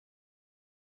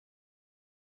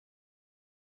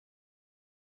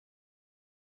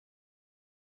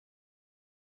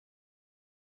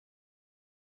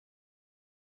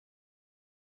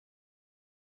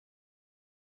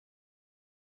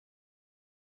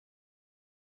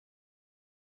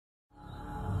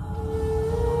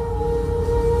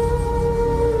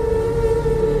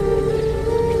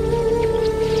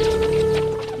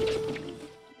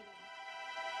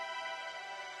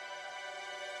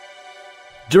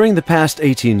During the past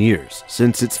 18 years,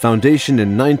 since its foundation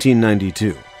in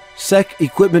 1992, SEC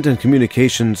Equipment and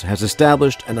Communications has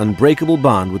established an unbreakable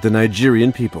bond with the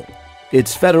Nigerian people,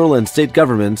 its federal and state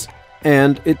governments,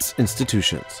 and its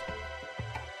institutions.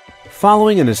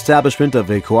 Following an establishment of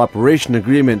a cooperation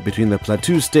agreement between the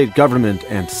Plateau state government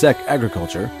and SEC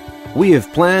Agriculture, we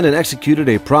have planned and executed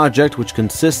a project which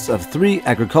consists of 3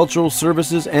 agricultural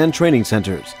services and training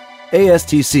centers,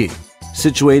 ASTC,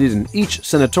 situated in each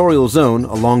senatorial zone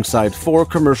alongside 4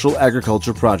 commercial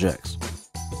agriculture projects.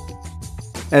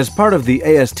 As part of the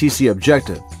ASTC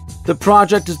objective, the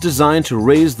project is designed to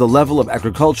raise the level of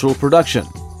agricultural production,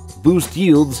 boost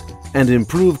yields, and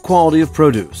improve quality of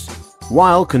produce,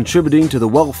 while contributing to the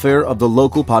welfare of the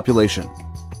local population.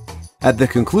 At the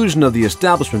conclusion of the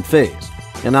establishment phase,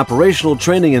 an operational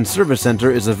training and service center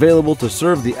is available to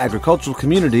serve the agricultural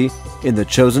community in the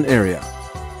chosen area.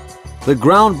 The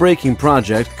groundbreaking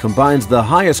project combines the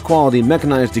highest quality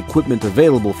mechanized equipment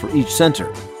available for each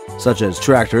center, such as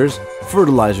tractors,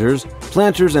 fertilizers,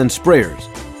 planters, and sprayers,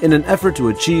 in an effort to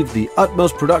achieve the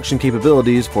utmost production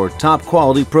capabilities for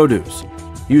top-quality produce,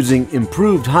 using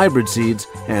improved hybrid seeds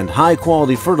and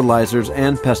high-quality fertilizers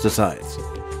and pesticides.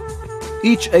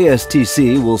 Each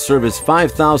ASTC will service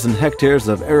 5,000 hectares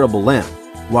of arable land,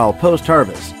 while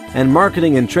post-harvest and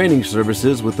marketing and training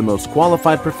services with the most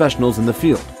qualified professionals in the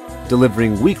field,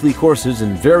 delivering weekly courses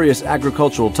in various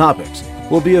agricultural topics,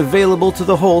 will be available to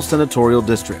the whole senatorial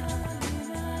district.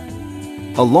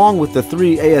 Along with the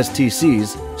 3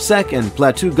 ASTCs, SEC and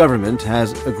Plateau government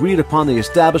has agreed upon the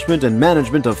establishment and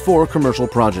management of 4 commercial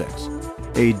projects: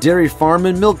 a dairy farm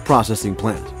and milk processing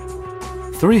plant,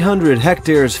 300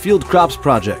 hectares field crops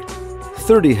project,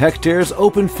 30 hectares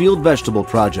open field vegetable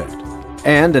project,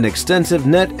 and an extensive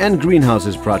net and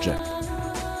greenhouses project.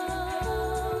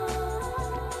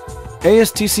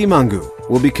 ASTC Mangu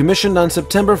will be commissioned on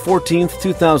September 14,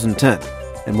 2010,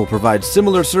 and will provide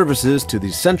similar services to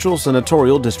the Central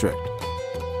Senatorial District.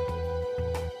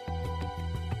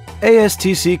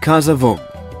 ASTC Kazavom.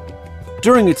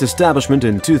 During its establishment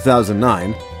in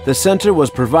 2009, the center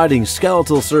was providing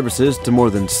skeletal services to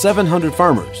more than 700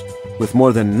 farmers, with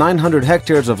more than 900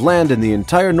 hectares of land in the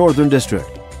entire Northern District.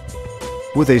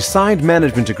 With a signed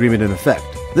management agreement in effect,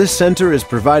 this center is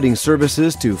providing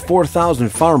services to 4,000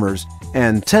 farmers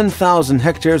and 10,000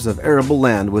 hectares of arable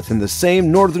land within the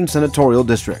same Northern Senatorial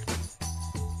District.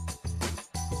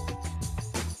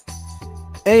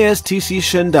 ASTC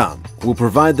Shendam will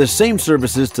provide the same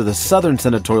services to the Southern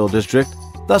Senatorial District,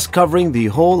 thus covering the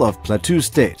whole of Plateau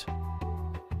State.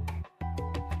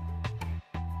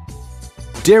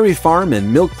 Dairy Farm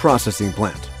and Milk Processing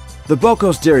Plant. The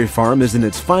Bokos Dairy Farm is in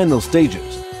its final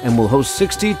stages and will host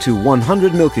 60 to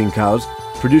 100 milking cows,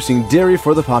 producing dairy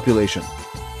for the population.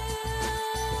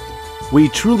 We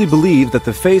truly believe that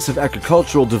the face of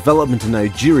agricultural development in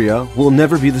Nigeria will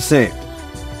never be the same.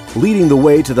 Leading the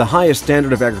way to the highest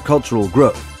standard of agricultural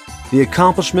growth, the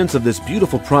accomplishments of this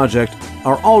beautiful project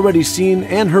are already seen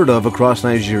and heard of across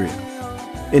Nigeria.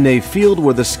 In a field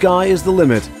where the sky is the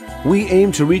limit, we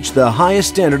aim to reach the highest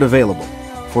standard available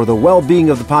for the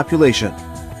well-being of the population,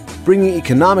 bringing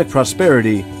economic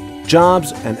prosperity,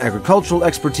 jobs, and agricultural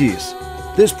expertise.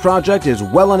 This project is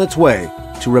well on its way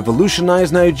to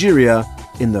revolutionize Nigeria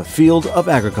in the field of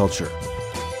agriculture.